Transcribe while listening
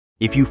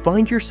If you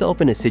find yourself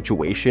in a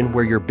situation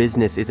where your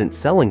business isn't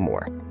selling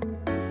more,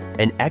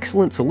 an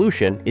excellent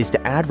solution is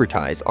to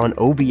advertise on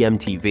OVM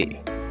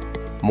TV.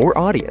 More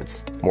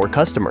audience, more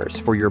customers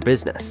for your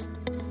business.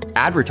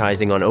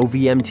 Advertising on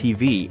OVM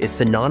TV is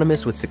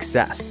synonymous with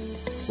success,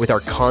 with our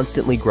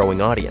constantly growing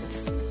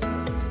audience.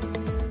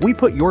 We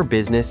put your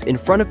business in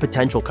front of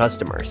potential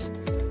customers.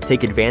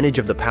 Take advantage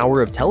of the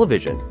power of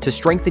television to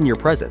strengthen your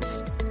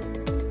presence.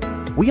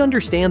 We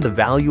understand the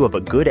value of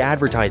a good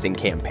advertising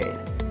campaign,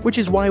 which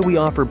is why we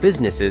offer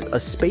businesses a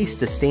space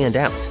to stand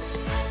out,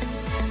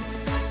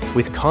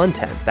 with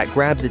content that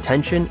grabs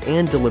attention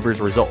and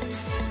delivers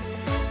results.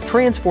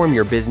 Transform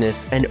your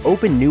business and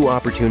open new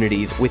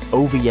opportunities with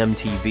OVM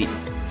TV.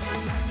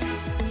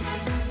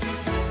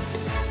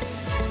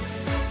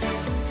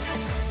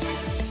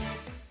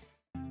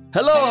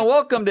 Hello and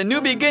welcome to New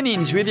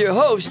Beginnings with your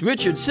host,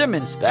 Richard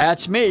Simmons.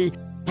 That's me.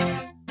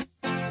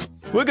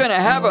 We're going to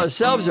have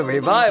ourselves a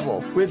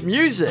revival with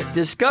music,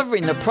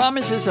 discovering the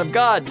promises of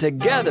God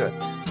together.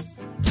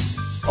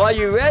 Are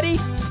you ready?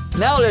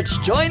 Now let's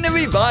join the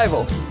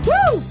revival.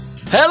 Woo!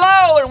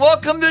 Hello and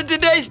welcome to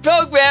today's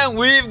program.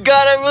 We've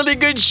got a really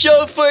good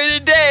show for you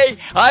today.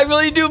 I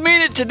really do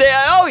mean it today.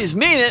 I always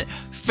mean it.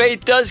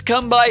 Faith does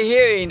come by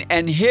hearing,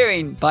 and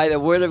hearing by the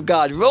word of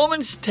God.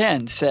 Romans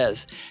 10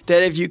 says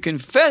that if you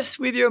confess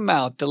with your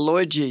mouth the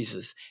Lord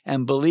Jesus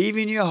and believe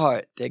in your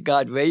heart that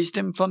God raised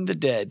him from the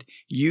dead,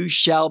 you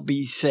shall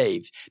be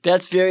saved.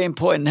 That's very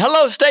important.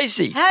 Hello,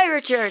 Stacy. Hi,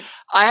 Richard.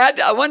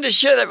 I wanted to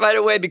share that right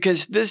away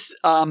because this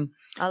I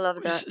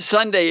love that.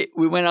 Sunday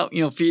we went out,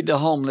 feed the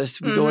homeless.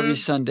 We go every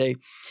Sunday.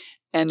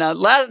 And the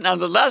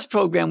last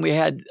program we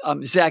had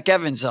Zach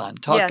Evans on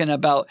talking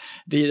about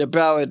the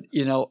Broward,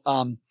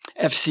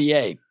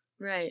 FCA.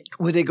 Right.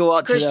 Where they go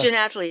out Christian to the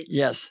athletes.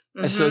 Yes,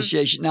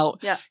 association. Now,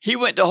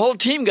 the whole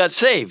team got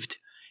saved.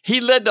 He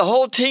led the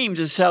whole team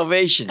to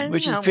salvation,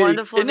 which is pretty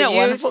wonderful. Isn't that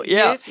wonderful?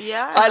 Yeah. Youth,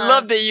 yeah. I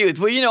love the youth.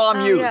 Well,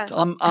 I'm youth. Yeah.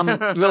 I'm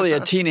really a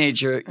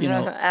teenager,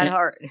 at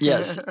heart.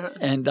 Yes.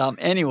 And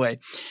anyway,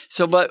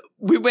 but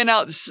we went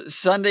out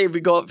Sunday. We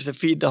go out to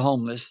feed the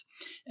homeless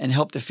and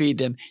help to feed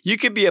them. You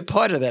could be a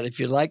part of that if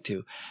you'd like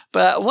to.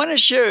 But I want to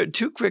share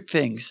two quick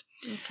things.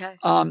 Okay.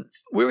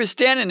 We were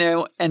standing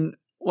there, and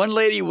one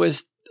lady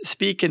was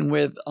speaking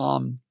with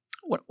one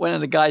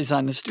of the guys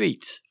on the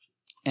streets,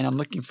 and I'm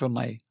looking for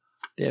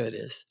there it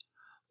is,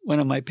 one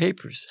of my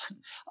papers.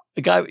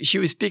 She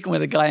was speaking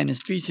with a guy on the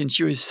streets, and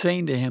she was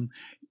saying to him,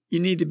 "You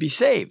need to be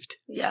saved."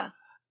 Yeah.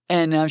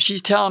 And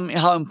she's telling me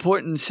how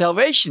important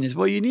salvation is.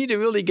 Well, you need to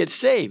really get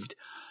saved.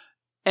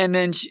 And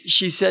then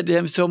she said to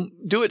him, "So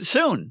do it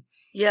soon."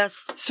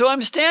 Yes. So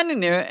I'm standing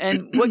there,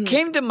 and what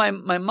came to my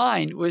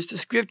mind was the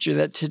scripture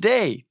that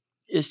today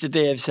is the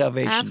day of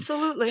salvation.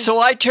 Absolutely. So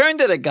I turned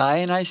to the guy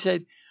and I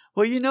said,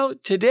 "Well,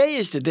 today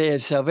is the day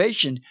of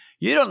salvation.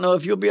 You don't know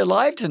if you'll be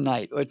alive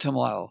tonight or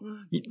tomorrow.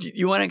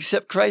 You want to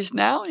accept Christ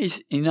now?" He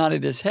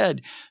nodded his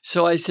head.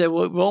 So I said,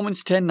 "Well,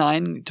 Romans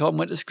 10:9 told him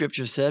what the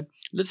scripture said.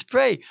 Let's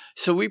pray."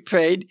 So we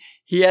prayed.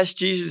 He asked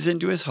Jesus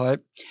into his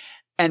heart.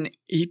 And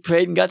he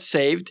prayed and got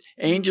saved.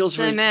 Angels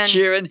were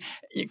cheering.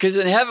 Because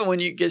in heaven, when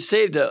you get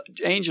saved, the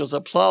angels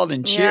applaud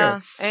and cheer.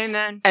 Yeah,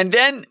 amen. And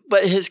then,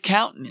 but his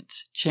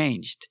countenance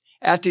changed.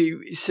 After he,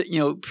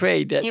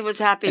 prayed that. He was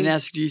happy. And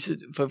asked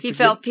Jesus for forgiveness. He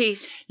felt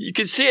peace. You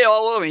could see it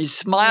all over. He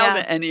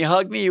smiled and he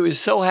hugged me. He was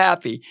so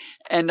happy.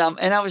 And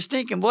I was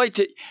thinking, boy,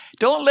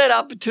 don't let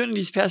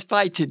opportunities pass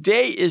by.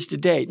 Today is the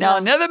day. Now,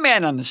 another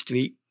man on the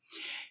street,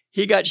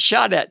 he got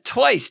shot at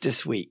twice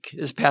this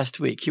past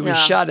week. He was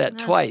shot at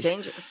twice.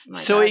 Dangerous.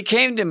 So he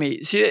came to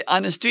me. See,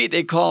 on the street,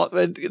 they call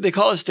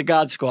us the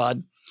God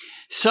Squad.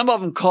 Some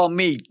of them call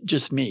me,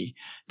 just me.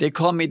 They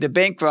call me the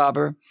bank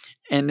robber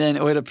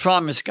or the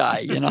promise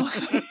guy,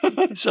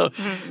 So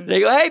they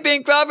go, "Hey,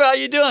 bank robber, how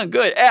you doing?"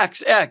 "Good,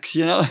 X,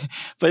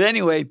 But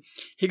anyway,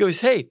 he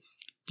goes, "Hey,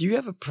 do you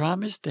have a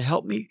promise to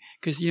help me?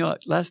 Because,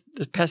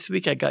 this past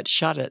week I got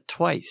shot at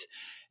twice."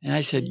 And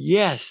I said,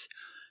 "Yes."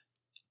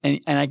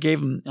 And I gave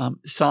him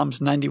Psalms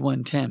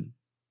 91:10.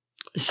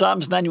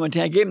 Psalms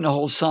 91:10, I gave him the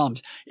whole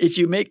Psalms. If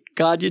you make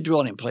God your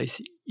dwelling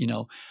place,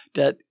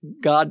 that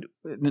God,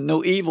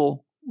 no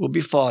evil will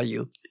befall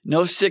you.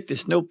 No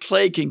sickness, no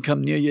plague can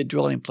come near your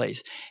dwelling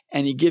place.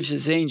 And God gives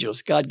his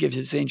angels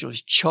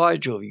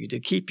charge over you to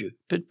keep you,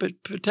 but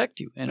protect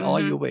you in all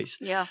your ways.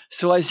 Yeah.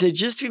 So I said,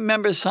 just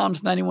remember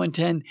Psalms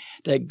 91:10,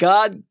 that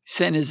God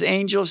sent his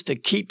angels to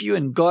keep you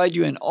and guard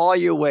you in all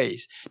your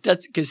ways.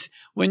 That's because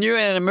when you're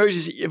in an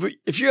emergency,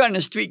 if you're on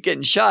the street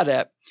getting shot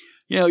at,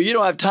 you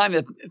don't have time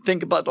to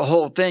think about the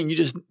whole thing. You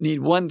just need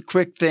one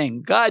quick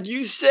thing. "God,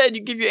 you said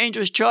you give your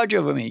angels charge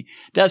over me."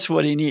 That's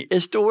what he needs.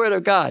 It's the word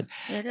of God.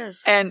 It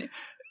is. And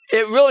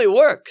it really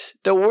works.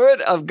 The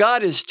word of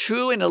God is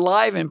true and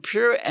alive and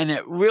pure, and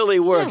it really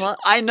works.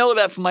 I know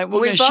that from we're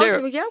going to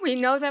share. Yeah, we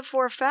know that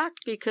for a fact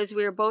because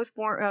we are both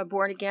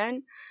born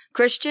again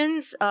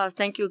Christians.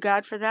 Thank you,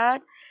 God, for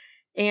that.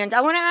 And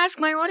I want to ask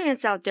my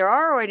audience out there,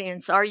 our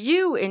audience, are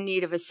you in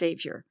need of a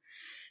Savior?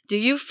 Do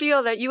you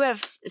feel that you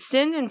have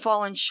sinned and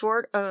fallen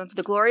short of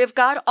the glory of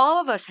God? All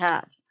of us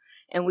have.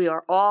 and we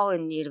are all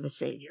in need of a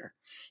Savior.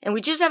 And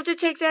we just have to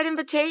take that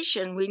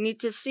invitation. We need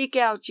to seek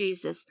out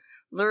Jesus,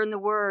 learn the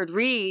Word,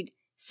 read,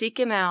 seek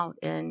Him out,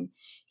 and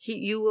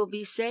you will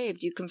be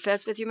saved. You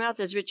confess with your mouth,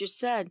 as Richard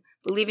said,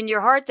 believe in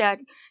your heart that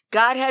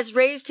God has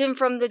raised Him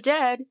from the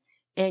dead,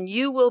 and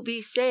you will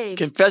be saved.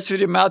 Confess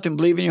with your mouth and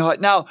believe in your heart.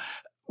 Now,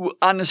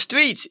 on the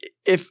streets,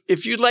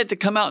 if you'd like to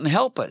come out and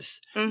help us,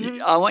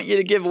 I want you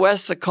to give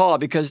Wes a call,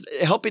 because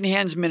Helping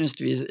Hands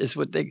Ministry is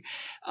what they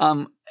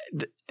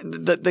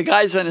the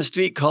guys on the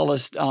street call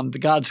us the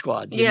God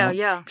Squad. You know?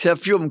 Yeah. Except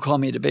a few of them call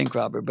me the bank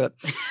robber. But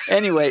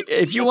anyway,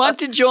 if you want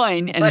to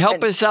join and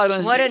help us out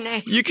on what a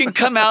name. you can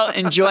come out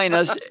and join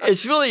us.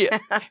 It's really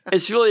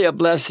a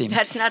blessing.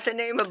 That's not the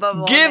name above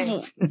all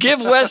names.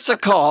 Give Wes a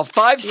call,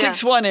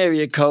 561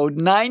 area code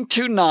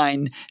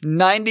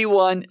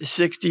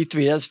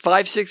 929-9163. That's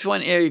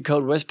 561 area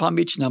code, West Palm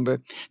Beach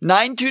number,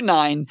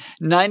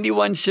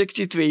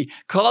 929-9163.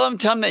 Call them,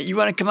 tell them that you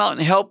want to come out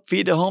and help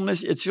feed the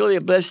homeless. It's really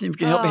a blessing. You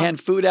can help hand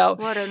food out.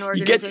 What an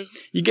organization.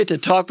 You get to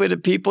talk with the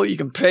people. You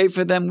can pray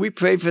for them. We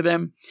pray for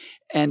them.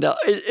 And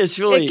it's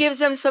really... It gives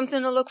them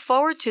something to look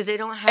forward to. They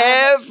don't have...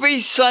 Every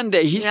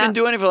Sunday. He's been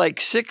doing it for like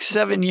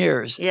 6-7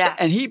 years. Yeah.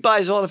 And he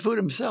buys all the food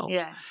himself.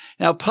 Yeah.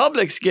 Now,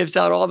 Publix gives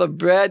out all the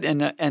bread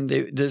and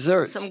the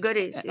desserts. Some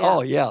goodies. Yeah.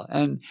 Oh, yeah.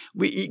 And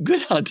we eat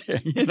good out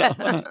there, you know.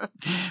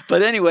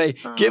 But anyway,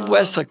 give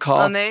Wes a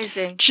call.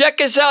 Amazing.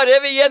 Check us out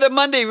every other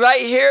Monday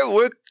right here.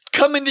 We're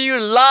coming to you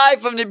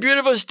live from the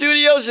beautiful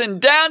studios in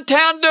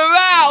downtown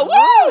Doral.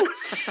 Woo!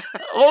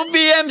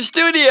 OVM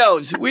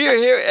Studios. We are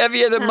here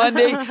every other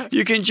Monday.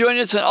 You can join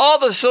us on all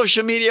the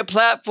social media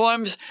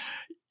platforms: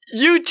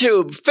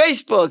 YouTube,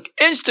 Facebook,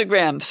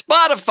 Instagram,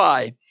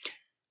 Spotify,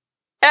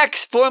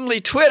 X,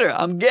 formerly Twitter.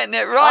 I'm getting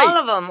it right. All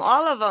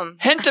of them.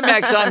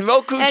 Hentamax on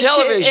Roku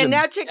television. And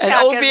now TikTok and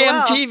OVM as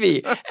well.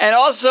 TV. And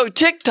also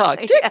TikTok.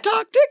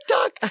 TikTok.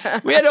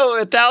 We had over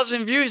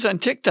 1,000 views on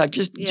TikTok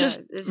just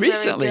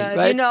recently,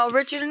 right? You know,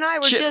 Richard and I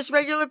were just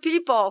regular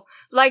people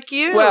like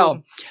you.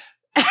 Well,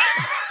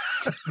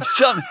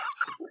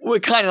 we're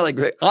kind of like,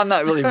 I'm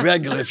not really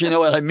regular, if you know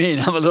what I mean.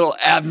 I'm a little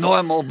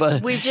abnormal,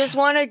 but... We just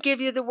want to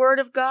give you the Word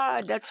of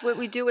God. That's what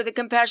we do with a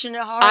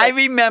compassionate heart. I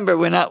remember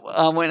when I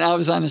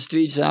was on the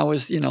streets and I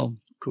was,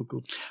 cuckoo.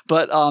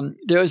 But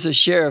there was a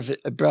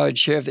Broward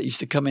sheriff that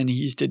used to come in. He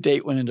used to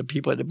date one of the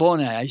people at the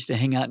bowling alley. I used to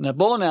hang out in the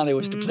bowling alley.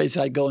 Was the place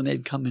I'd go, and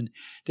they'd come and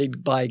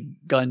they'd buy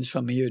guns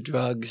from me or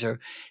drugs. Or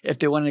if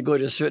they wanted to go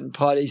to certain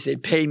parties,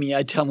 they'd pay me.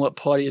 I'd tell them what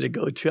party to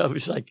go to. I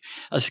was like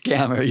a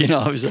scammer,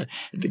 I was the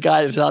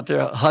guy that was out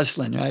there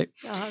hustling, right?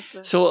 A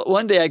hustler. So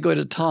one day I go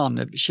to Tom,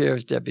 the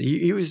sheriff's deputy.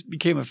 He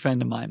became a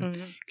friend of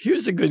mine. He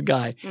was a good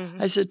guy.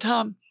 I said,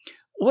 Tom,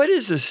 what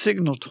is a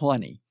signal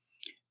 20?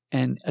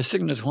 And a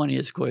signal 20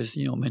 is, of course,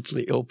 a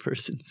mentally ill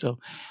person. So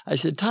I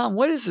said, Tom,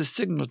 what is a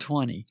signal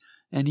 20?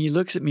 And he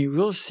looks at me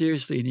real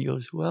seriously and he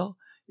goes, well,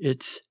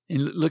 it's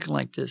looking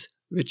like this,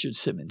 Richard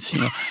Simmons,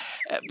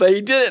 But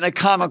he did it in a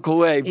comical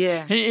way.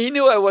 Yeah. He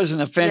knew I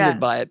wasn't offended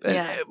by it.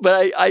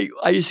 But I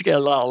used to get a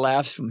lot of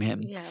laughs from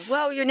him. Yeah.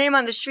 Well, your name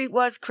on the street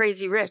was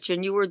Crazy Rich,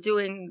 and you were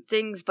doing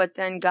things, but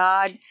then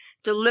God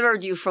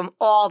delivered you from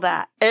all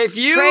that.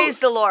 Praise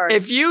the Lord.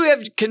 If you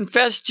have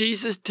confessed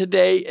Jesus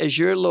today as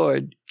your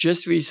Lord,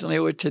 just recently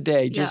or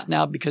today, just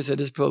now because of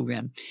this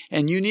program,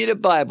 and you need a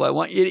Bible, I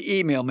want you to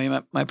email me.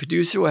 My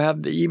producer will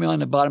have the email on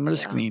the bottom of the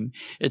screen.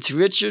 It's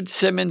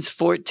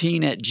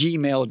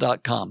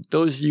richardsimmons14@gmail.com.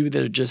 Those of you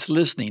that are just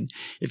listening,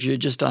 if you're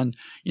just on,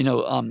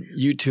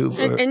 YouTube.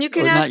 And you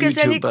can ask us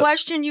any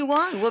question you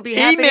want. We'll be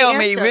happy to answer. Email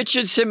me,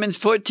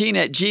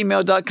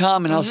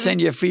 richardsimmons14@gmail.com, and I'll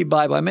send you a free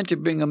Bible. I meant to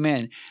bring them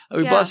in.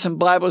 We bought some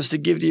Bibles to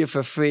give to you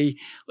for free.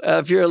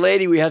 If you're a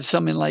lady, we have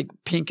some in like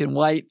pink and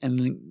white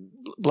and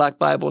black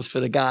Bibles for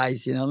the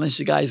guys. Unless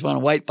you guys want a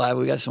white Bible,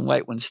 we got some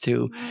white ones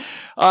too.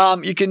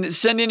 You can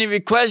send any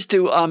requests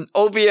to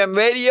OVM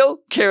Radio,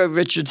 care of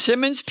Richard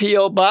Simmons,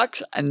 P.O.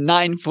 Box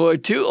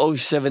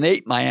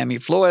 942078, Miami,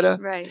 Florida.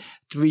 Right.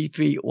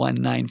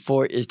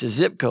 33194 is the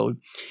zip code,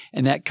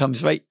 and that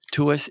comes right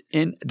to us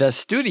in the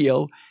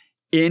studio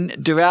in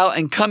Doral,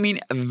 and coming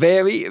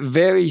very,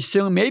 very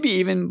soon, maybe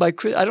even by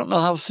I don't know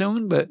how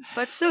soon, but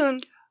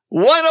soon.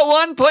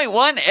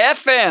 101.1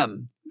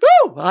 FM.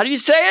 Woo! How do you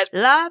say it?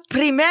 La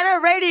Primera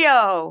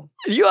Radio.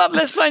 You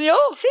habla español?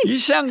 Sí. You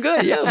sound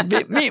good. Yeah. Yo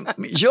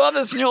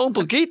hablo español un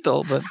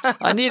poquito, but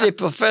I need a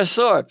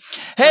professor.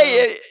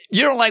 Hey,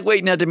 you don't like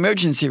waiting at the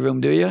emergency room,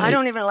 do you? I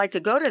don't even like to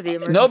go to the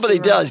emergency room. Nobody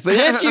does. But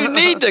if you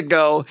need to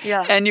go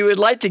and you would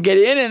like to get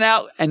in and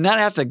out and not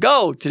have to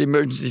go to the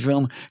emergency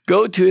room,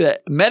 go to the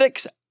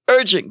Medics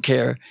Urgent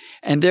Care,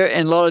 and they're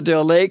in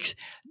Lauderdale Lakes.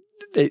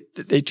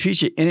 They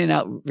treat you in and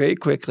out very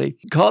quickly.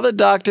 Call the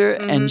doctor,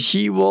 and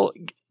she will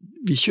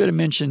be sure to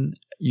mention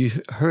you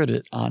heard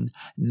it on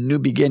New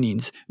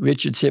Beginnings,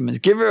 Richard Simmons.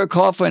 Give her a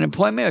call for an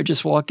appointment or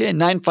just walk in.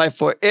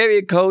 954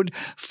 area code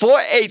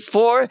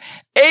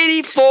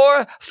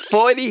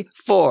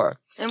 484-8444.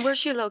 And where's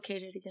she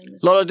located again?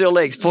 Lauderdale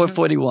Lakes,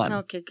 441.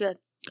 Okay, good.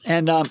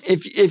 And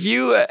if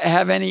you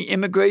have any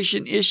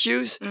immigration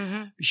issues,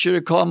 be sure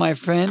to call my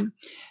friend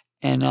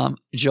and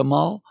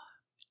Jamal.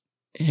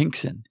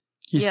 Hinkson.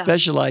 He Yeah.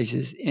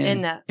 specializes In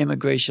in that.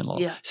 immigration law.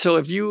 Yeah. So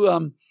if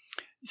you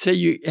say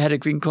you had a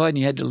green card and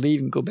you had to leave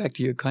and go back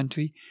to your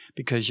country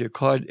because your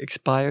card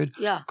expired,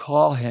 Yeah.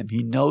 call him.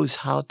 He knows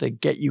how to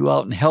get you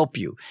out and help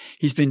you.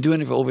 He's been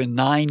doing it for over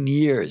 9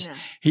 years. Yeah.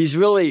 He's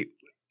really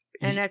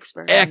An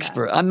expert. in that.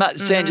 expert. I'm not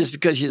saying just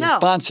because he's a No.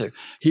 sponsor.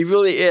 He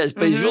really is,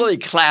 but he's Mhm. really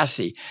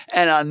classy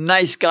and a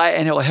nice guy,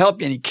 and he'll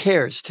help you, and he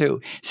cares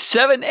too.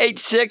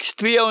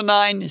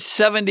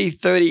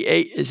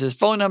 786-309-7038 is his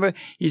phone number.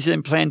 He's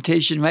in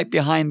Plantation right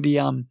behind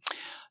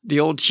the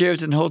old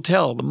Sheraton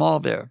Hotel, the mall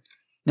there.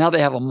 Now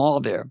they have a mall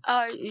there.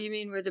 You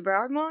mean where the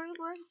Broward Mall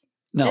was?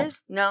 No.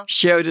 Is? No.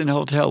 Sheraton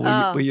Hotel,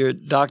 where, Oh. where your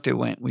doctor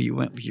went, where you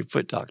went with your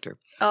foot doctor.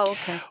 Oh,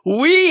 okay.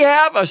 We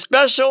have a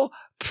special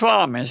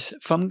promise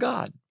from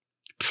God.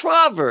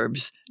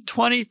 Proverbs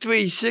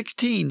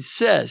 23:16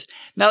 says,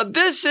 now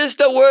this is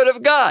the word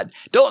of God.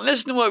 Don't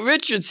listen to what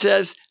Richard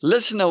says.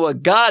 Listen to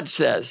what God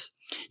says.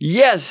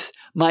 Yes,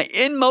 my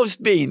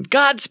inmost being,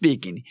 God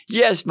speaking,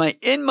 yes, my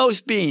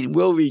inmost being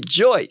will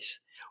rejoice.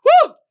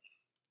 Woo!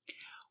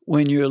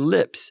 When your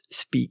lips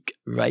speak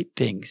right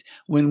things.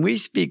 When we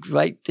speak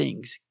right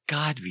things,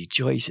 God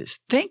rejoices.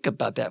 Think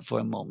about that for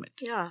a moment.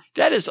 Yeah.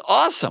 That is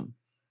awesome,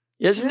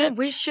 isn't Yeah, it?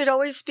 we should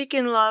always speak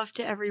in love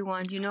to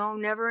everyone,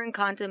 never in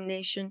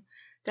condemnation.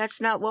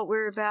 That's not what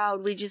we're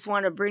about. We just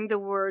want to bring the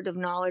word of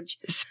knowledge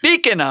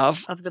Speaking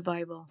of the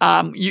Bible.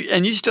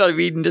 you started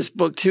reading this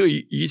book too.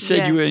 You said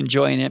Yeah. you were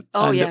enjoying it.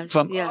 Oh, yes,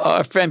 From yeah.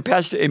 our friend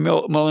Pastor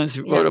Emil Mullins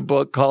wrote a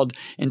book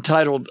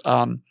entitled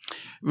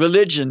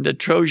 "Religion: The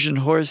Trojan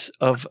Horse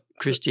of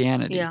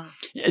Christianity." Yeah.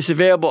 It's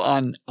available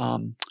on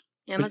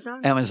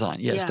Amazon? Amazon.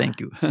 Yes, Yeah. thank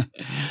you.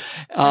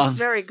 That's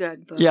very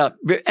good. But Yeah,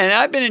 and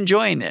I've been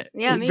enjoying it.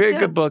 Yeah, It's me a very too.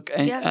 good book,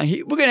 and Yeah.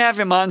 we're going to have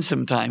him on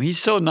sometime. He's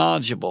so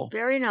knowledgeable,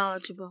 very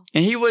knowledgeable.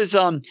 and he was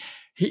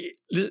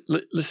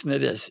listen to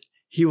this.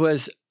 He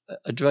was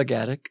a drug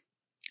addict,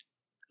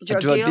 a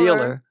drug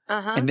dealer.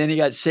 Uh-huh. And then he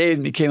got saved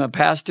and became a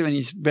pastor, and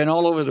he's been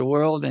all over the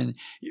world, and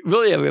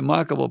really a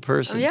remarkable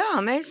person. Oh, yeah,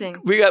 amazing.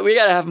 We got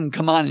to have him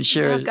come on and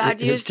share God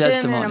his used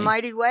testimony. him in a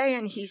mighty way,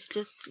 and he's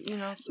just,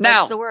 spreads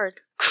Now, the word.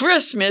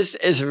 Christmas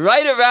is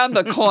right around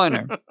the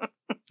corner.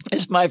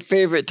 It's my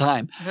favorite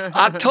time.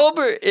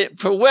 October,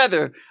 for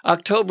weather,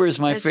 October is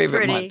my It's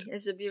favorite pretty. month.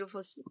 It's a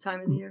beautiful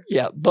time of the year.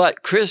 Yeah,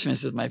 but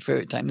Christmas is my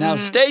favorite time. Now,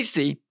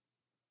 Stacy,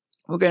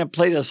 we're going to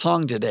play the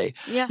song today.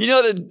 Yeah.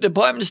 The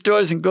department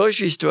stores and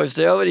grocery stores,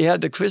 they already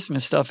had the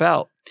Christmas stuff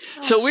out.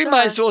 So we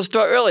might as well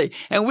start early.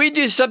 And we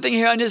do something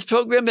here on this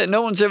program that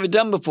no one's ever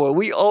done before.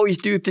 We always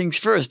do things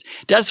first.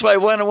 That's why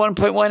 101.1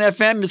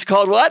 FM is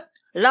called what?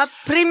 La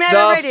Primera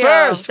The Radio.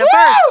 first. The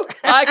Woo! first.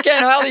 I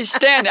can hardly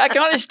stand it. I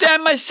can hardly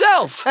stand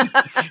myself.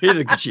 He's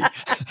a good cheat.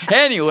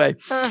 Anyway,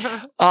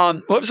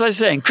 what was I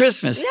saying?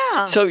 Christmas.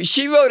 Yeah. So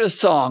she wrote a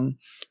song,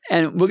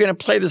 and we're going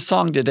to play the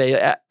song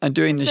today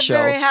during the It's show. a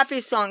very happy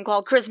song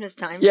called Christmas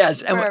Time.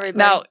 Yes. For And everybody.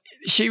 now,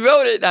 she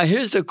wrote it. Now,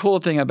 here's the cool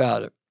thing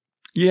about it.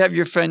 You have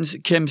your friends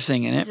Kim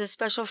singing There's it. a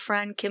special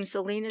friend, Kim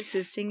Salinas,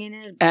 who's singing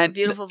it. And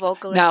Beautiful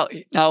vocalist.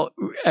 Now,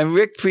 and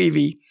Rick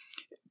Preve,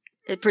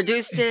 it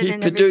produced it he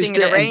and produced everything,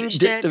 and it and arranged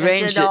did- it, and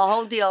arranged did it. a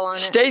whole deal on it.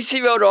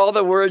 Stacy wrote all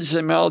the words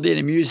and melody and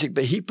the music,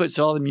 but he puts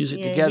all the music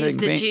Yeah, together. he's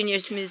and the bring-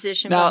 genius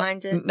musician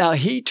behind it. Now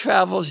he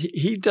travels.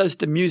 He does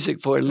the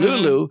music for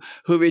Lulu,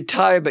 who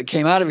retired but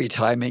came out of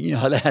retirement. You know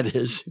how that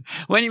is.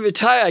 When you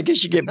retire, I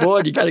guess you get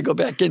bored. You got to go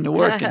back into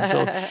working.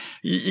 So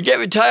you get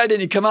retired,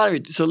 then you come out of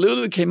it. So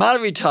Lulu came out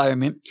of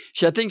retirement.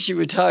 I think she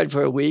retired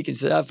for a week and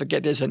said, "I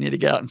forget this. I need to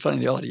get out in front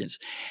of the audience."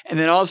 And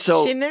then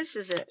also, She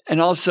misses it.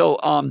 and also,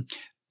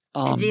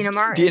 Dina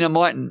Martin. Dina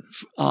Martin,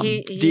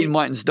 Dean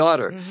Martin's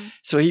daughter. Mm-hmm.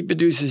 So he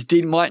produces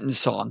Dean Martin's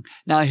song.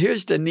 Now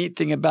here's the neat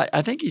thing about.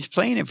 I think he's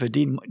playing it for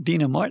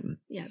Dina Martin.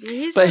 Yeah,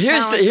 he's But so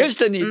here's talented.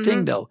 the neat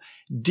thing though.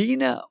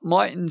 Dina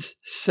Martin's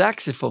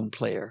saxophone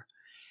player.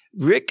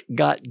 Rick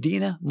got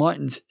Dina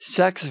Martin's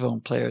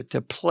saxophone player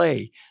to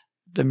play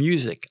the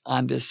music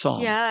on this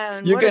song. Yeah,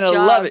 and You're what a gonna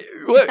job. love it.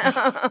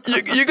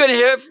 You're gonna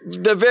hear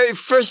it the very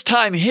first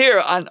time here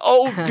on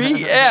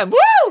OVM.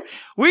 Woo!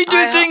 We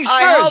do things first.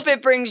 I hope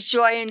it brings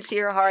joy into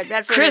your heart.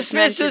 That's what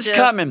Christmas it's meant is to do.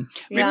 coming.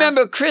 Yeah.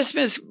 Remember,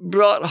 Christmas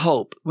brought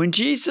hope. When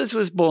Jesus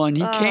was born,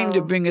 he came to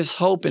Oh, bring us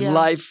hope in yeah.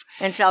 life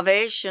And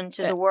salvation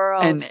to the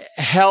world. and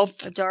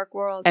health a dark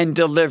world. and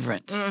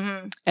deliverance.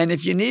 Mm-hmm. And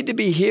if you need to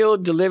be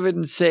healed, delivered,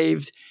 and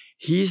saved,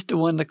 he's the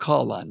one to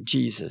call on,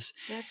 Jesus.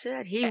 That's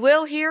it. He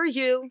will hear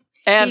you.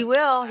 And He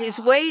will. He's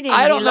waiting.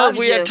 I don't He know if loves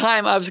we you. have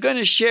time. I was going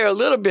to share a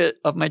little bit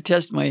of my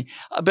testimony,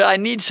 but I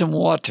need some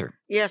water.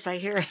 Yes, I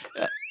hear it.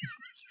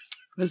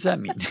 What does that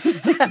mean?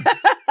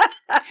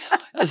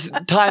 It's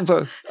time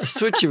for a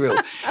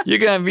switcheroo. You're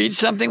going to read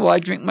something while I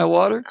drink my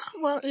water?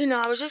 Well,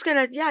 I was just going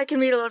to, I can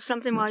read a little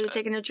something while you're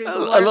taking a drink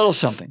of A water. little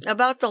something.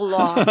 About the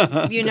law.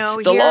 The Here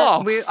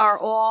law. we are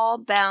all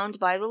bound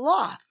by the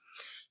law.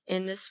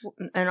 In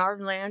our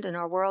land, in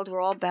our world,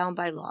 we're all bound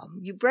by law.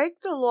 You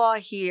break the law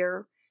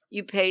here,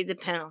 you pay the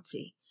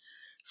penalty.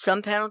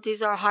 Some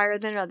penalties are higher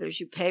than others.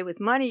 You pay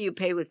with money, you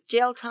pay with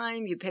jail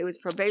time, you pay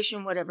with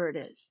probation, whatever it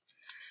is.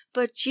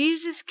 But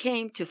Jesus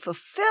came to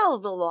fulfill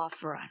the law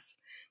for us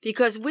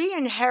because we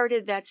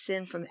inherited that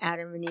sin from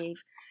Adam and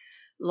Eve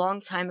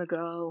long time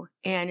ago,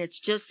 and it's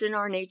just in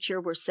our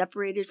nature. We're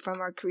separated from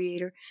our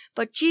Creator.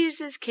 But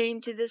Jesus came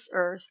to this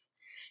earth.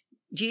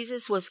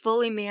 Jesus was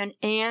fully man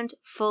and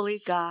fully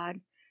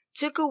God,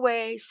 took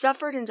away,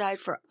 suffered, and died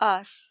for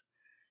us.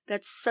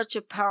 That's such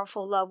a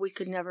powerful love. We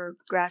could never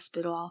grasp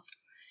it all.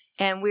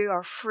 And we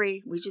are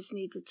free. We just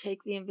need to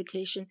take the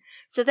invitation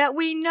so that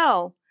we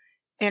know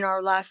in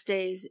our last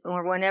days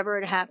or whenever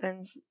it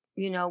happens,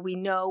 we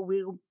know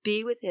we'll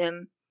be with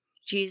him,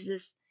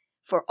 Jesus,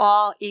 for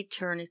all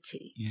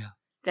eternity. Yeah.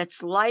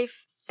 That's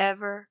life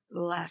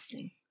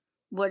everlasting.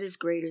 What is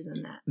greater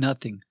than that?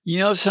 Nothing. You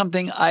know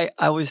something? I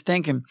was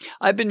thinking,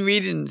 I've been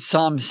reading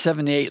Psalm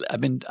 78.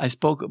 I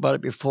spoke about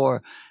it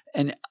before.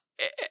 And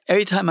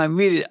every time I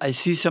read it, I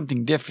see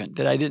something different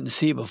that I didn't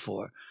see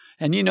before.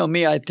 And you know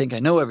me, I think I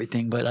know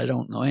everything, but I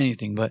don't know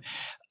anything. But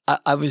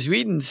I was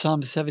reading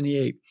Psalm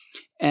 78,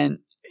 and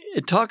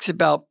it talks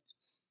about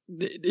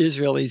the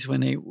Israelis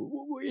when they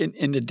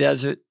in the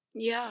desert.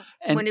 Yeah,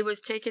 and when he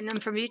was taking them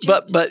from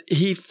Egypt. But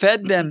he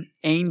fed them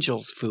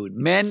angels' food.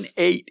 Men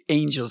ate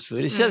angels'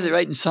 food. It says it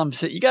right in Psalm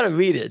 6. You got to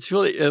read it. It's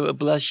really, it'll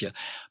bless you.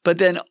 But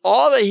then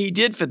all that he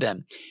did for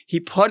them, he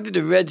parted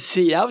the Red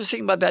Sea. I was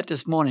thinking about that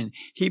this morning.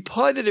 He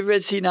parted the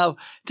Red Sea. Now,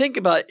 think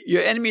about it.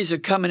 Your enemies are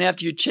coming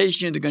after you,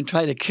 chasing you. They're going to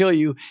try to kill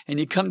you. And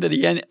you come to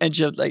the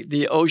edge of like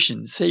the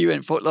ocean. Say you're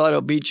in Fort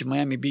Lauderdale Beach or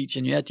Miami Beach,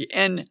 and you're at the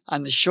end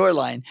on the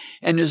shoreline,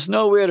 and there's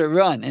nowhere to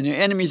run. And your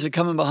enemies are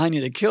coming behind you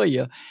to kill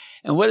you.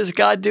 And what does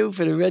God do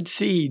for the Red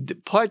Sea? He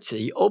parts it.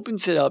 He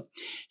opens it up.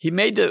 He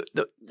made the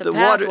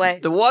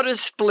water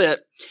split,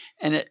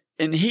 and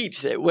in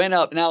heaps it went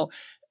up. Now,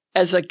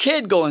 as a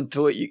kid going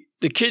through it,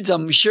 the kids,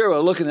 I'm sure, are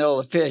looking at all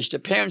the fish. The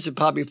parents are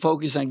probably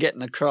focused on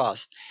getting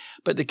across,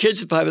 but the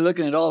kids are probably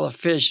looking at all the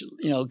fish,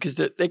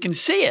 because they can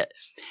see it.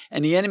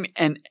 And the enemy,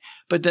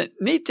 but the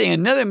neat thing,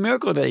 another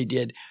miracle that he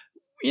did,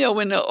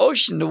 when the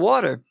ocean, the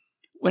water,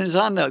 when it's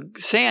on the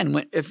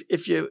sand,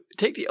 if you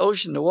take the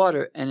ocean, the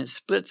water, and it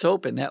splits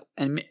open,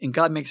 and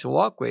God makes a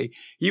walkway,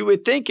 you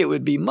would think it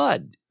would be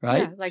mud,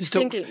 right? Yeah, like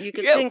sinking. You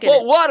could sink in it.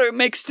 Well, water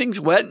makes things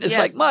wet. It's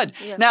like mud.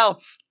 Yes. Now,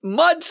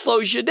 mud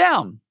slows you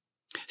down.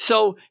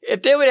 So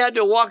if they would have had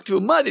to walk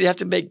through mud, they'd have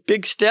to make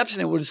big steps,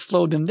 and it would have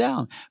slowed them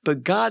down.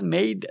 But God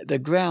made the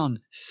ground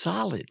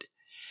solid,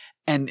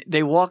 and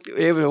they were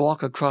able to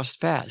walk across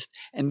fast.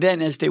 And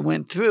then as they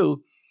went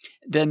through,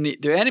 then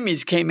their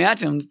enemies came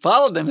after them,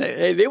 followed them.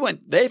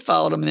 They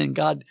followed them, and then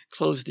God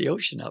closed the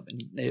ocean up,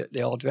 and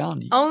they all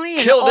drowned.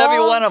 Killed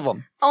every one of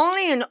them.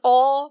 Only an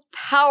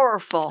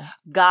all-powerful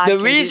God can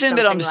do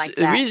something like that.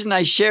 The reason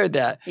I shared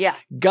that, yeah,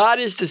 God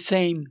is the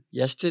same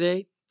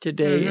yesterday,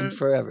 today, and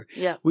forever.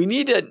 Yeah, we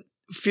need to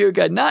fear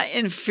God, not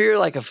in fear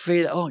like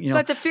afraid.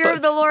 But the fear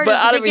of the Lord is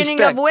the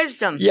beginning of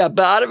wisdom. Yeah,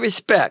 but out of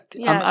respect.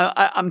 Yes.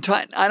 I'm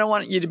trying. I don't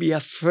want you to be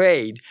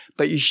afraid,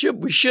 but we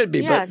should be.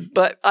 Yes.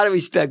 But out of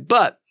respect.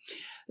 But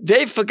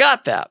they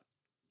forgot that.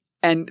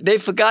 And they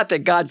forgot that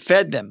God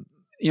fed them,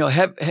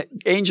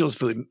 angels'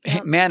 food,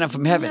 manna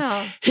from heaven.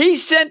 Yeah. He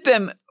sent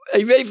them, are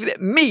you ready for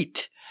that?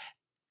 Meat,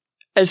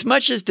 as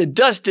much as the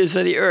dust is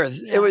of the earth.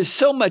 Yeah. It was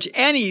so much.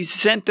 And he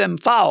sent them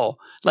fowl,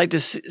 like the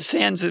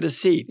sands of the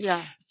sea.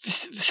 Yeah.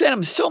 Sent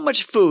them so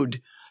much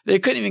food, they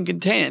couldn't even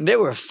contain it. And they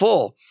were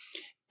full.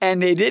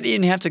 And they didn't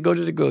even have to go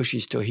to the grocery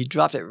store. He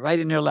dropped it right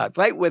in their lap,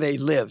 right where they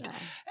lived. Yeah.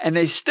 And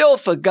they still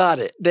forgot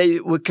it. They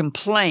would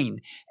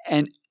complain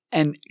and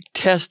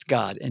test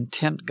God and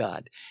tempt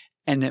God,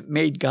 and it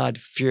made God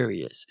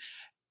furious.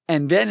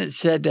 And then it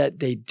said that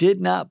they did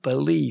not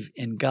believe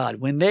in God.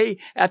 When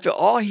after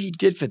all he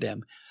did for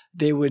them,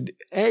 they would,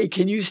 hey,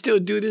 can you still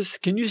do this?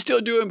 Can you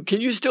still do it?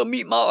 Can you still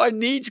meet our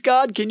needs,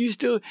 God? Can you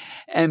still?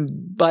 And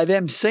by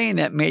them saying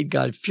that made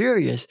God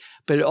furious,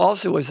 but it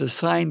also was a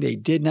sign they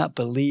did not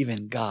believe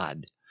in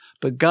God.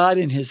 But God,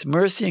 in his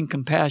mercy and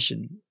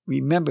compassion,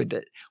 remembered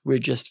that we're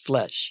just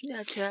flesh.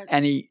 That's it.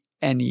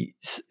 And he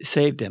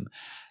saved them.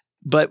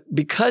 But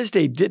because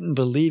they didn't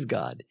believe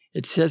God,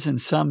 it says in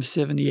Psalm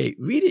 78,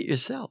 read it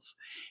yourself.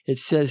 It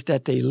says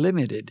that they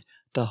limited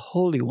the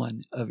Holy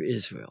One of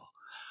Israel.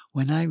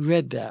 When I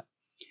read that,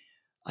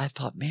 I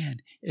thought, man,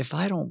 if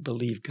I don't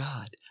believe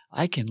God,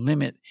 I can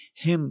limit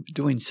him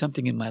doing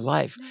something in my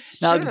life. That's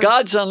now, true.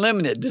 God's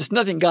unlimited. There's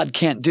nothing God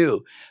can't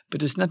do, but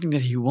there's nothing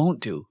that he won't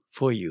do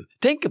for you.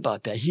 Think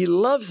about that. He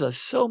loves us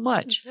so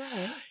much. That's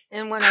right.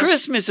 And when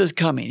Christmas is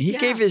coming. He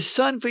gave his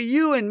son for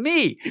you and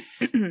me.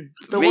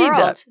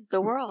 The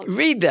world.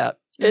 Read that.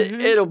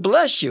 It'll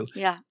bless you.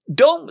 Yeah.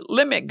 Don't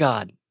limit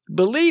God.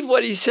 Believe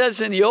what he says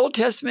in the Old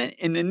Testament,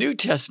 in the New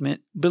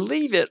Testament.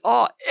 Believe it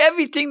all.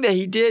 Everything that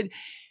he did,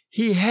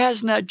 he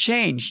has not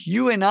changed.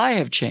 You and I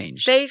have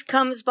changed. Faith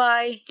comes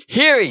by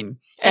hearing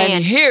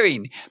and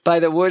hearing by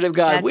the word of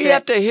God. We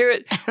have to hear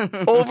it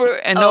over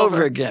and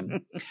over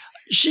again.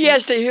 She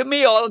has to hear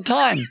me all the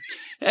time.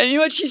 And you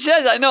know what she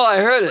says? I know, I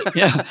heard it.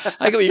 Yeah.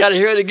 I go, you got to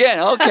hear it again.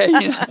 Okay.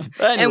 You know.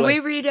 Anyway. And we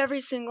read every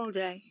single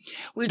day.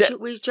 We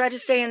try to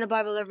stay in the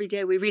Bible every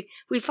day. We read,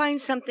 we find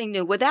something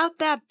new. Without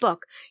that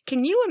book,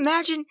 can you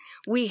imagine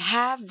we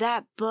have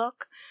that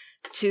book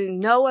to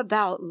know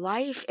about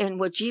life and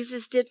what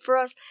Jesus did for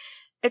us?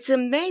 It's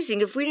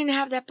amazing. If we didn't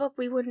have that book,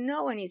 we wouldn't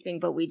know anything,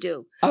 but we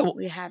do.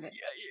 We have it.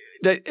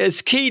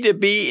 It's key to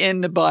be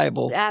in the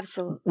Bible.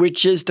 Absolutely.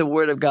 Which is the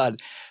Word of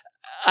God.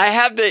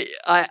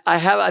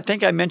 I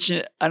think I mentioned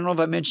it. I don't know if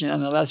I mentioned it on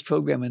the last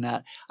program or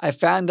not. I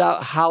found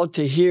out how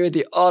to hear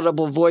the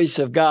audible voice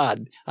of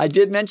God. I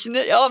did mention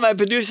it. Oh, my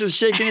producer's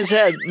shaking his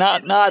head,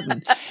 not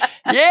nodding.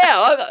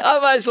 Yeah, I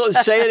might as well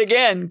say it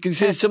again because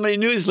there's somebody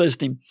new's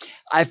listening.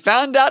 I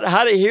found out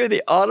how to hear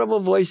the audible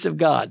voice of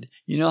God.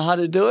 You know how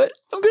to do it?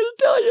 I'm going to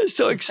tell you. It's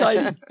so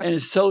exciting. And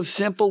it's so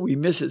simple, we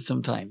miss it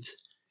sometimes.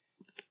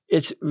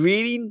 It's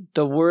reading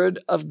the Word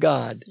of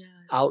God. Yeah.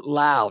 Out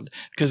loud.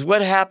 Because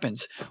what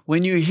happens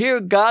when you hear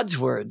God's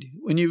word,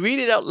 when you read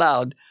it out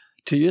loud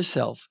to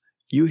yourself,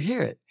 you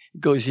hear it. It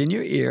goes in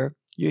your ear,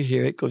 you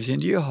hear it, goes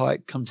into your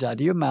heart, comes out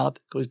of your mouth,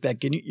 goes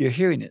back in. You're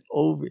hearing it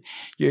over.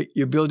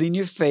 You're building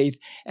your faith.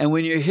 And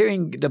when you're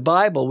hearing the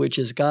Bible, which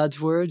is God's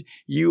word,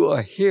 you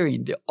are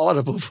hearing the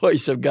audible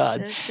voice of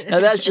God. Now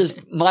that's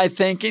just my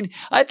thinking.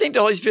 I think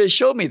the Holy Spirit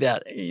showed me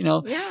that. You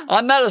know, yeah.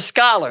 I'm not a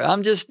scholar.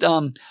 I'm just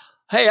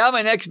hey, I'm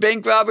an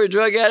ex-bank robber,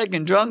 drug addict,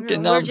 and drunk,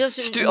 and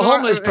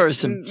homeless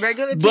person.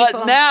 Regular people.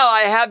 But now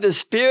I have the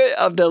Spirit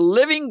of the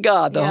living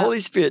God, the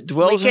Holy Spirit,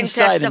 dwells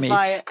inside of me.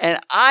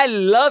 And I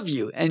love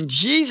you, and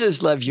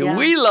Jesus loves you. Yeah.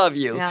 We love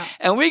you. Yeah.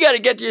 And we got to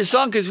get to your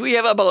song because we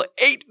have about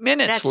 8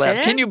 minutes left.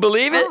 It? Can you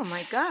believe it? Oh,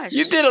 my gosh.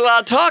 You did a lot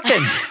of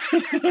talking.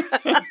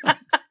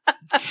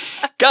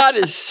 God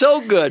is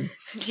so good.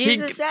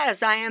 Jesus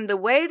says, I am the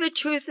way, the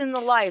truth, and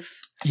the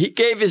life. He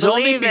gave his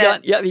only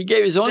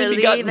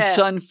begotten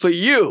Son for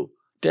you.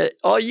 That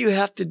all you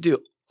have to do is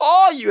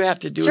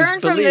believe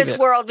Turn from this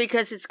world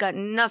because it's got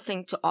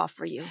nothing to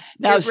offer you.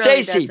 Now,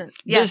 Stacy,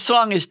 this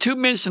song is 2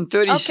 minutes and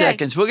 30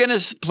 seconds. We're going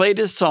to play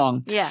this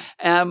song. Yeah.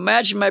 And I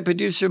imagine my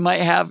producer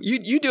might have,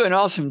 you do an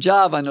awesome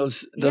job on the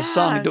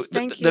song. The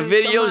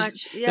videos,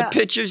 so the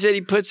pictures that he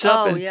puts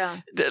up. Oh,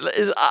 yeah.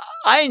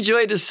 I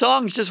enjoy the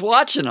songs just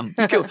watching them.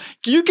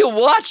 You can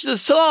watch the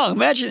song.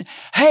 Imagine,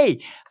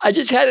 hey, I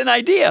just had an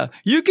idea.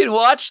 You can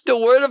watch the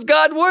Word of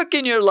God work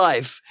in your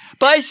life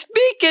by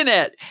speaking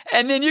it.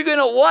 And then you're going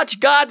to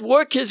watch God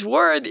work His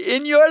Word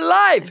in your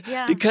life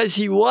because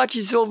He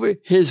watches over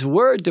His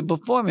Word to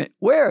perform it.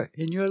 Where?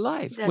 In your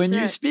life. When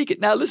you speak it.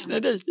 Now listen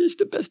to this. This is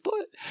the best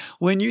part.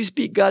 When you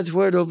speak God's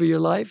Word over your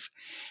life,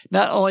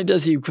 not only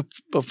does He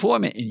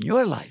perform it in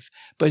your life,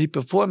 but He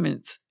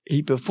performs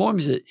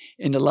it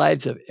in the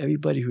lives of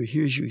everybody who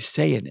hears you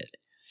saying it.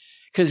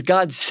 Because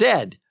God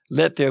said,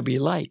 let there be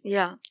light.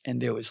 Yeah.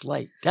 And there was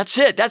light. That's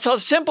it. That's how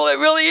simple it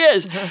really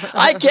is.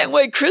 I can't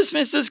wait.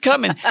 Christmas is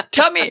coming.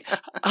 Tell me,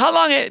 how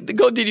long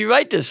ago did you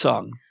write this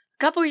song?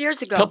 A couple of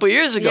years ago.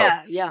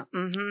 Yeah.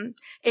 Mm-hmm.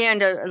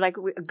 And like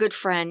a good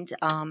friend,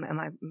 and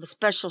my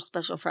special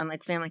friend,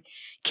 like family,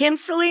 Kim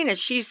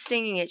Salinas, she's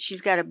singing it. She's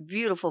got a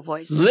beautiful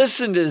voice.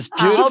 Listen to this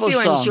beautiful song.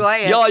 I hope you enjoy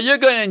it. Yo, you're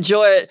going to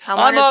enjoy it. I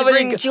wanted to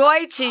bring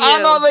joy to you.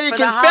 I'm already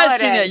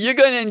confessing it. You're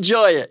going to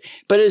enjoy it.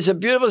 But it's a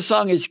beautiful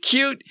song. It's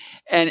cute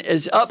and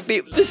it's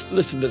upbeat.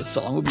 Listen to the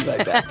song. We'll be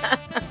right back.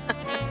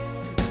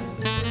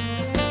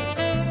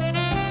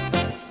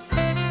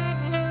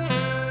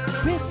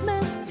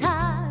 Christmas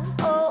time,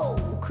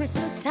 oh,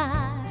 Christmas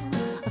time,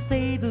 a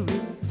favorite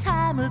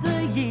time of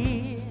the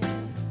year.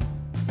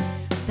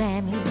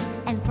 Family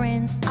and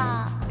friends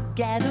are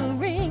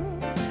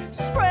gathering to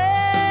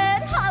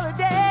spread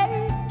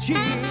holiday cheer.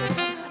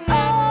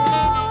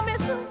 Oh,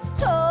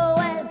 mistletoe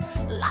and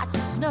lots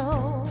of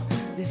snow,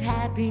 there's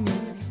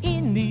happiness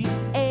in the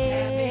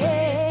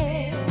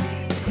air.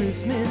 It's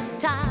Christmas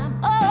time,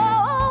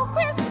 oh,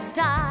 Christmas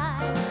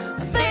time,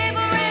 a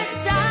favorite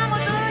time of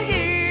the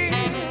year.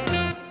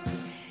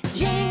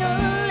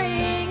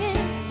 Jingling,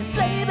 the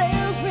sleigh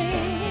bells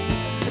ring,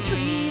 a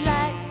tree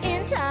light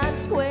in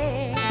Times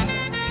Square.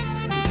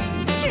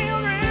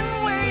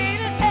 Children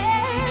waiting,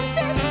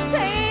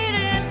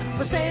 anticipating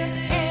for Santa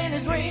and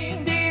his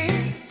reindeer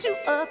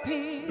to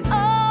appear.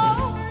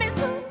 Oh,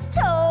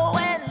 mistletoe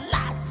and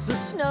lots of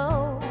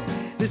snow,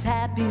 there's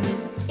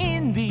happiness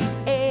in the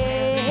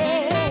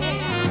air.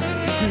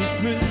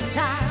 Christmas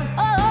time,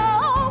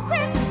 oh,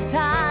 Christmas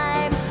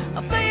time,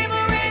 a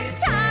favorite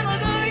time of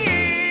the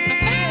year.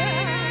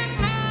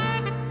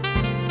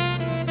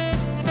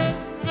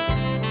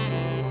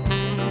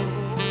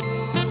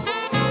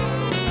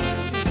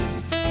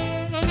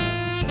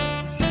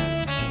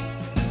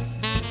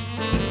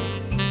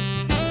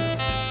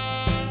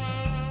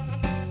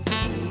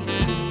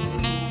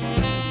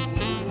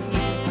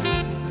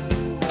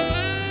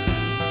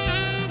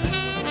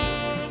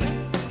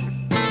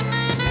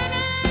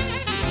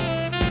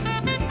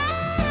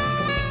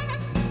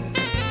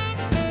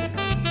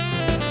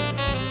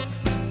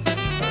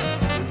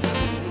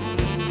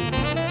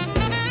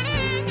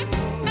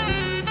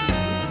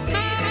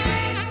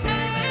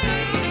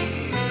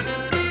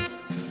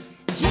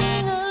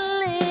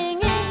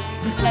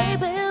 the sleigh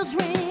bells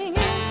ringing,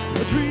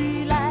 a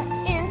tree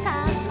light in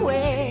Times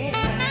Square.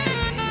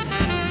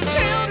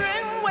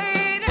 Children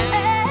waiting,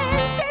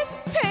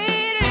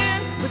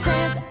 anticipating for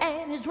Santa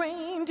and his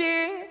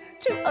reindeer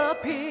to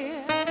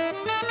appear.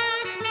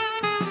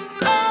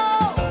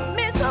 Oh,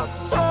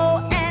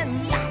 mistletoe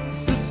and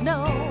lots of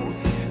snow,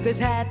 there's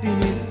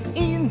happiness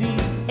in the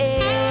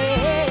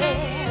air.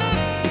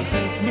 It's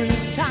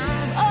Christmas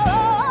time,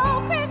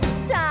 oh,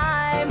 Christmas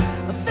time,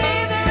 a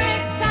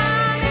favorite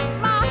time, it's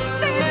my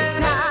favorite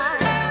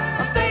time,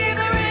 a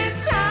favorite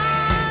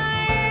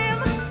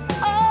time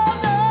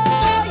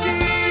of the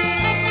year.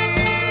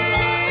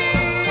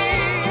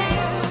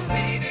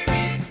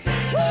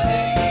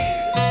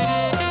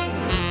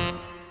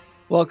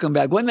 Welcome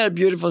back. Wasn't that a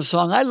beautiful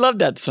song? I love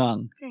that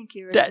song. Thank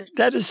you, Richard.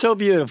 That is so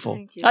beautiful.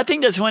 Thank you. I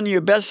think that's one of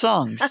your best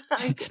songs.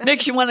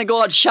 Makes you want to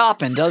go out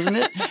shopping, doesn't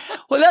it?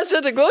 Well, that's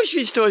what the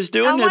grocery stores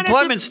do and the wanted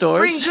department to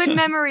stores. bring good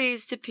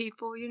memories to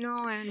people,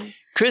 and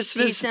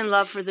Christmas. peace and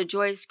love for the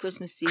joyous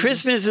Christmas season.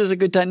 Christmas is a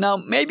good time. Now,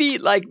 maybe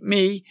like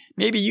me,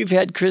 maybe you've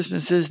had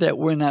Christmases that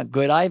were not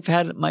good. I've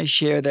had my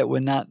share that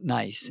were not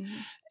nice. Mm-hmm.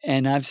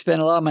 And I've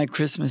spent a lot of my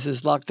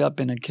Christmases locked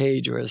up in a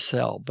cage or a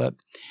cell. But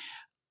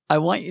I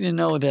want you to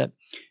know that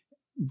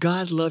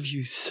God loves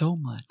you so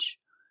much.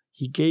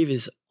 He gave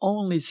his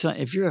only son.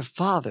 If you're a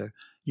father,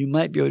 you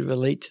might be able to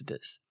relate to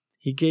this.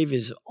 He gave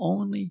his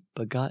only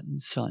begotten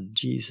son,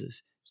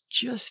 Jesus,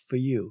 just for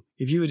you.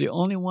 If you were the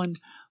only one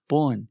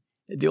born,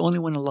 the only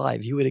one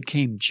alive, he would have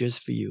came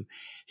just for you.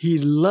 He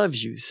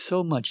loves you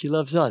so much. He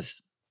loves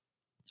us.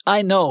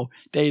 I know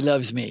that he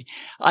loves me.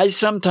 I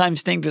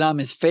sometimes think that I'm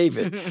his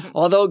favorite,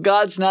 although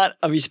God's not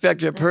a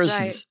respecter of That's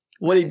persons. right.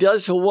 What he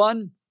does for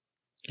one,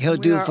 he'll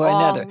do for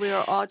another. We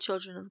are all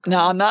children of God.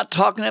 Now, I'm not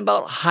talking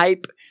about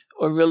hype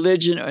or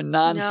religion or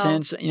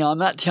nonsense. I'm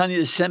not telling you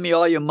to send me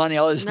all your money,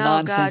 all this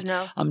nonsense. God,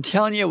 no. I'm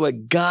telling you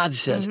what God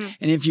says. Mm-hmm.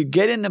 And if you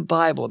get in the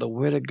Bible, the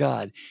Word of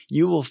God,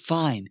 you will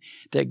find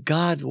that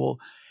God will.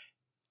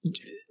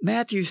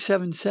 Matthew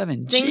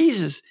 7:7.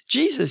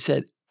 Jesus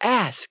said,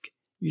 "Ask,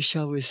 you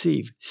shall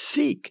receive.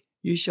 Seek,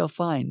 you shall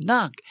find.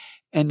 Knock,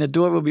 and the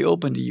door will be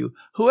open to you.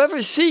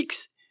 Whoever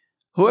seeks,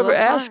 whoever Will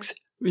asks, find.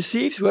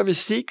 receives. Whoever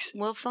seeks,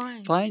 We'll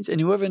find. finds, and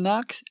whoever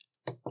knocks,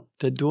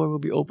 the door will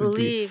be open for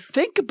you." Believe.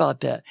 Think about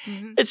that.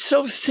 Mhm. It's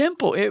so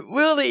simple. It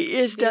really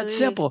is that Believe.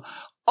 simple.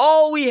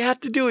 All we have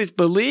to do is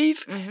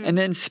believe Mhm. and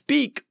then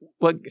speak.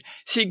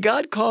 See,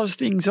 God calls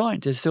things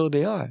aren't as though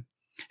they are.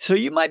 So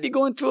you might be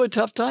going through a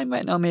tough time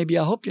right now. Maybe,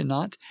 I hope you're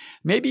not.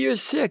 Maybe you're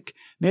sick.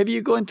 Maybe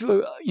you're going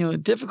through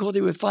difficulty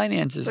with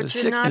finances But or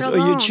you're not sickness or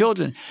your alone.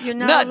 children. You're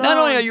not Not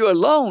only alone. are you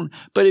alone,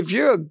 but if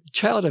you're a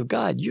child of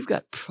God, you've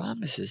got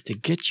promises to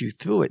get you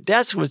through it.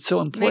 That's what's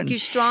so important. Make you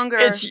stronger.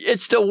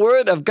 It's the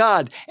Word of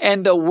God.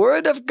 And the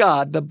Word of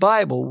God, the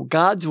Bible,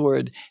 God's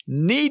Word,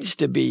 needs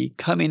to be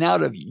coming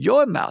out of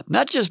your mouth,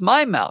 not just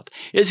my mouth.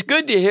 It's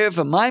good to hear it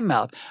from my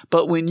mouth,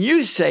 but when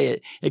you say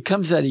it, it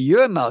comes out of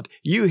your mouth.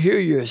 You hear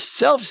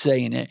yourself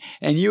saying it,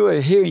 and you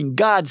are hearing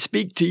God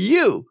speak to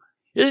you.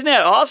 Isn't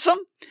that awesome?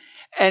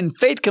 And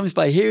faith comes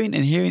by hearing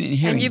and hearing and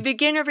hearing. And you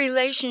begin a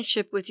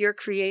relationship with your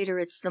Creator.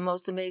 It's the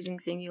most amazing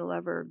thing you'll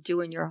ever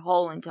do in your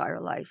whole entire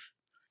life.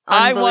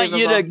 I want you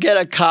to Unbelievable. get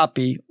a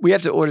copy. We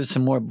have to order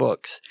some more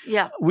books.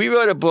 Yeah. We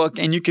wrote a book,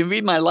 and you can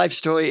read my life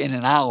story in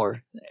an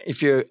hour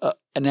if you're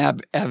an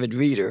avid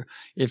reader.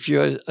 If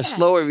you're a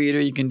slower reader,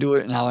 you can do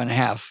it in an hour and a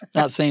half.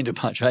 Not saying too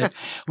much, right?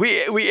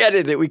 We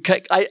edited it. We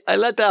cut. I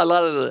let out a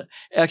lot of the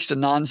extra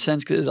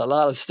nonsense because there's a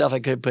lot of stuff I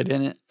could put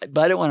in it,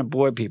 but I didn't want to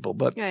bore people.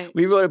 But Right.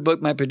 we wrote a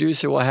book. My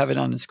producer will have it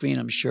on the screen,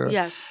 I'm sure.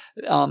 Yes.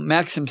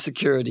 Maximum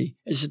security.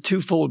 It's a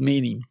twofold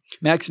meaning.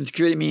 Maximum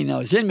security meaning I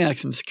was in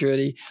maximum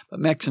security, but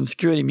maximum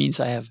security means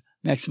I have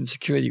maximum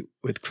security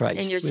with Christ.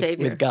 And your with,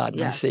 Savior. With God,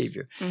 my Yes.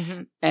 Savior.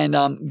 Mm-hmm. And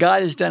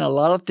God has done a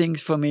lot of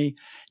things for me,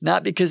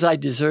 not because I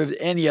deserved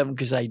any of them,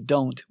 because I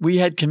don't. We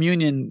had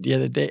communion the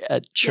other day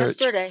at church.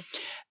 Yesterday.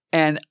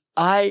 And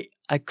I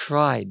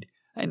cried.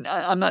 And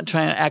I'm not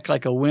trying to act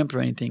like a wimp or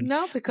anything.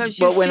 No, because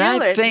you But when feel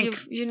I it. think-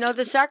 you know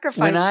the sacrifice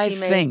When I he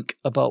made. think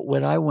about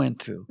what I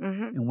went through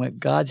Mm-hmm. and what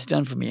God's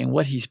done for me and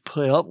what he's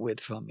put up with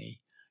from me,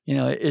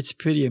 it's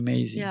pretty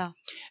amazing. Yeah.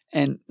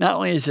 And not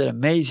only is it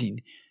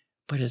amazing,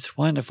 but it's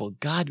wonderful.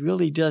 God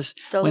really does.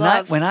 The when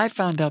love. I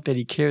found out that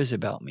he cares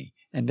about me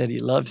and that he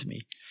loves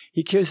me,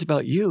 he cares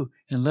about you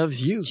and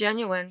loves you It's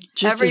genuine.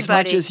 just Everybody. as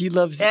much as he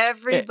loves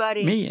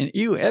Everybody. me and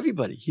you,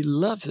 everybody. He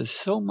loves us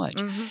so much.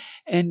 Mhm.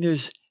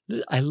 And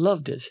I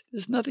love this.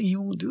 There's nothing he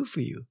won't do for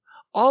you.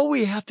 All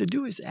we have to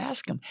do is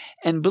ask him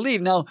and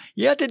believe. Now,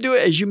 you have to do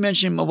it, as you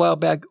mentioned a while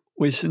back,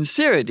 with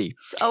sincerity.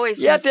 It's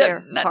always You have sincere.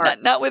 to,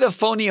 heart. not with a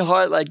phony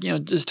heart, like,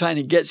 just trying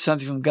to get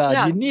something from God.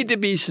 Yeah. You need to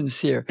be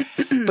sincere.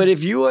 But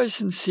if you are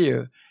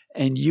sincere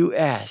and you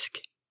ask,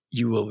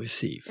 you will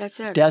receive. That's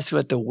it. That's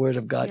what the Word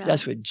of God, Yeah.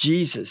 that's what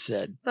Jesus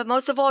said. But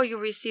most of all, you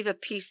receive a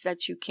peace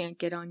that you can't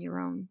get on your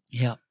own.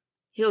 Yeah.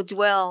 He'll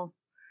dwell.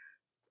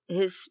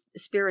 His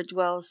spirit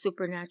dwells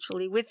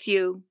supernaturally with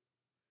you.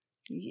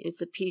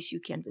 It's a peace you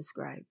can't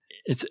describe.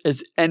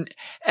 And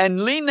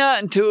lean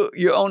not into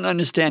your own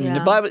understanding. Yeah.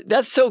 The Bible,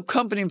 that's so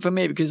comforting for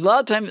me, because a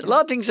lot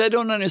of things I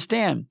don't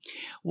understand.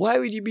 Why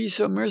would you be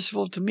so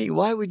merciful to me?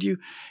 Why would you,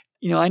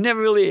 I never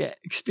really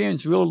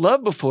experienced real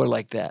love before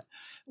like that.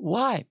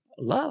 Why?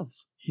 Love.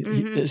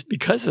 It's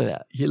because of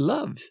that. He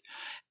loves.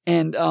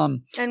 And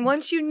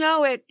once you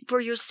know it for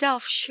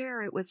yourself,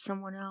 share it with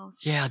someone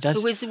else. Yeah,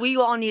 we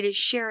all need to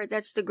share it.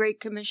 That's the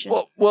Great Commission.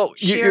 Well,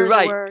 you're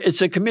right. Word.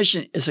 It's a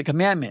commission. It's a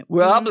commandment.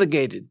 We're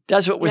obligated.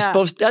 That's what we're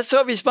supposed to. That's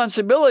our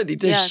responsibility,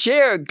 to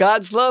share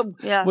God's love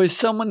with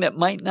someone that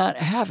might not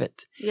have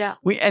it. Yeah.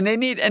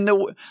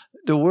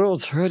 The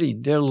world's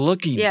hurting. They're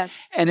looking.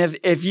 Yes. And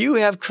if you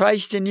have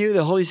Christ in you,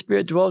 the Holy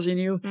Spirit dwells in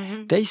you,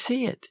 they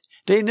see it.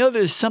 They know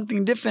there's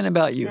something different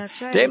about you.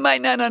 That's right. They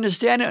might not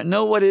understand it or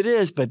know what it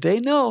is, but they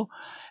know.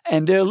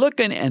 And they're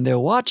looking and they're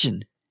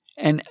watching.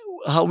 And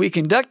how we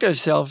conduct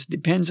ourselves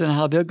depends on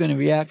how they're going to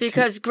react.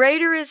 Because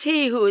greater is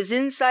He who is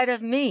inside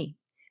of me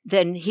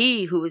than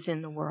he who is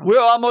in the world.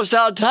 We're almost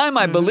out of time,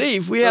 I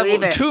believe. We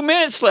have 2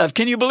 minutes left.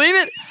 Can you believe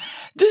it?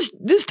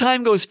 This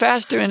time goes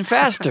faster and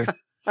faster.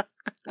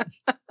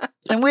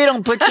 And we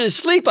don't put you to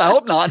sleep. I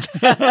hope not.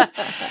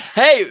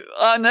 Hey,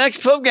 on the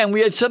next program,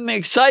 we had something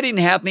exciting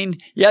happening.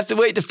 You have to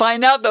wait to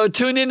find out, though.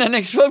 Tune in to the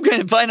next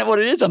program and find out what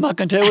it is. I'm not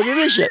going to tell you what it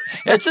is yet.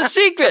 It's a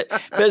secret,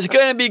 but it's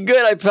going to be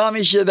good. I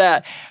promise you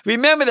that.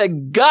 Remember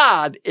that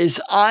God is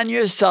on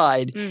your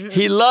side.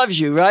 He loves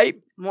you, right?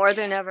 More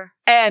than ever.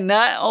 And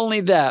not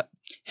only that,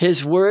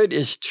 His word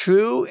is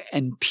true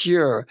and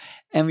pure.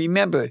 And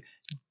remember,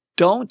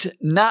 don't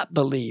not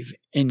believe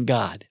in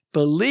God.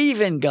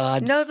 Believe in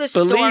God. Know the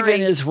story. Believe in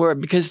His word.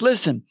 Because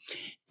listen,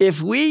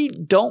 if we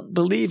don't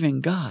believe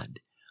in God,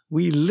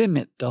 we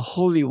limit the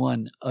Holy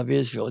One of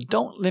Israel.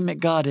 Don't limit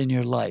God in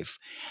your life.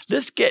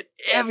 Let's get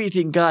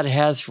everything God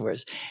has for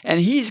us.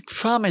 And He's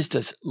promised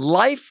us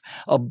life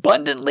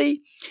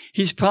abundantly.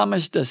 He's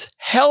promised us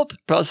health,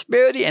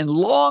 prosperity, and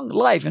long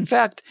life. In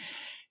fact,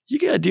 you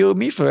got to deal with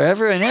me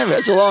forever and ever.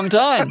 That's a long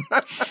time.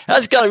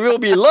 That's got to really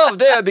be love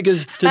there,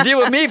 because to deal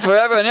with me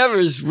forever and ever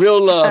is real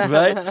love,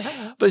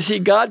 right? But see,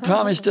 God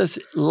promised us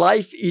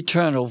life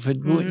eternal for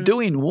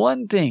doing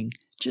one thing,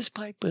 just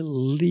by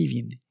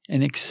believing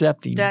and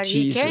accepting that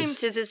Jesus. He came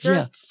to this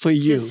earth for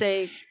you. to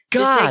save.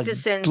 God to take the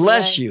sins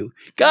bless away. you.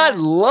 God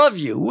love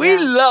you. We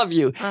love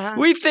you. Uh-huh.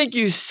 We thank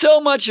you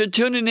so much for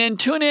tuning in.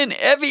 Tune in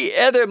every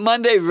other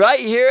Monday right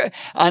here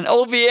on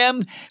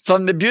OVM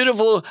from the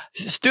beautiful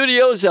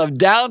studios of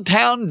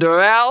downtown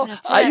Doral.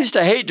 I used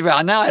to hate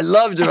Doral. Now I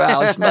love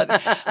Doral. But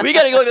we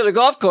got to go to the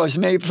golf course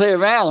and maybe play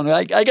around.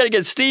 I got to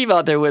get Steve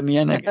out there with me.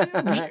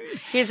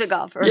 He's a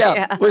golfer.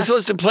 Yeah, we're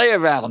supposed to play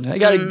around. I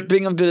got to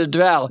bring him to the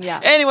Doral.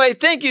 Yeah. Anyway,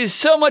 thank you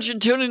so much for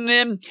tuning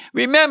in.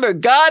 Remember,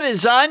 God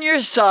is on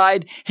your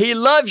side. He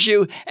loves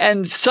you.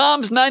 And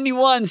Psalms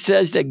 91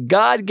 says that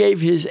God gave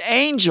His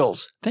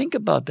angels, think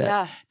about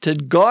that, to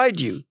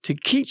guard you, to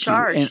keep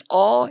you in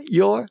all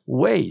your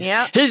ways.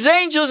 Yeah. His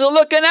angels are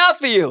looking out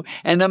for you.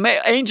 And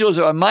the angels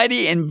are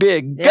mighty and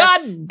big.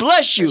 Yes. God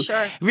bless you.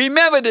 Sure.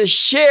 Remember to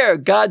share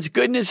God's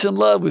goodness and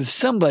love with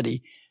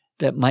somebody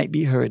that might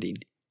be hurting.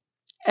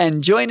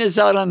 And join us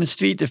out on the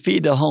street to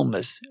feed the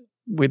homeless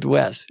with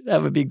Wes.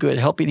 That would be good.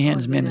 Helping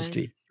Hands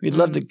Ministry. Nice. We'd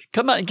love to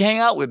come out and hang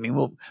out with me.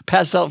 We'll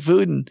pass out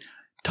food and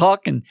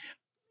talk and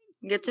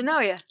get to know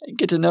you.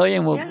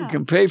 And we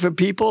can pray for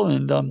people,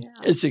 and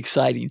it's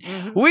exciting.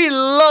 We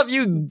love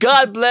you.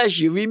 God bless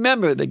you.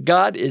 Remember that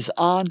God is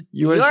on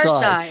your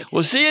side.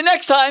 We'll see you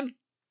next time.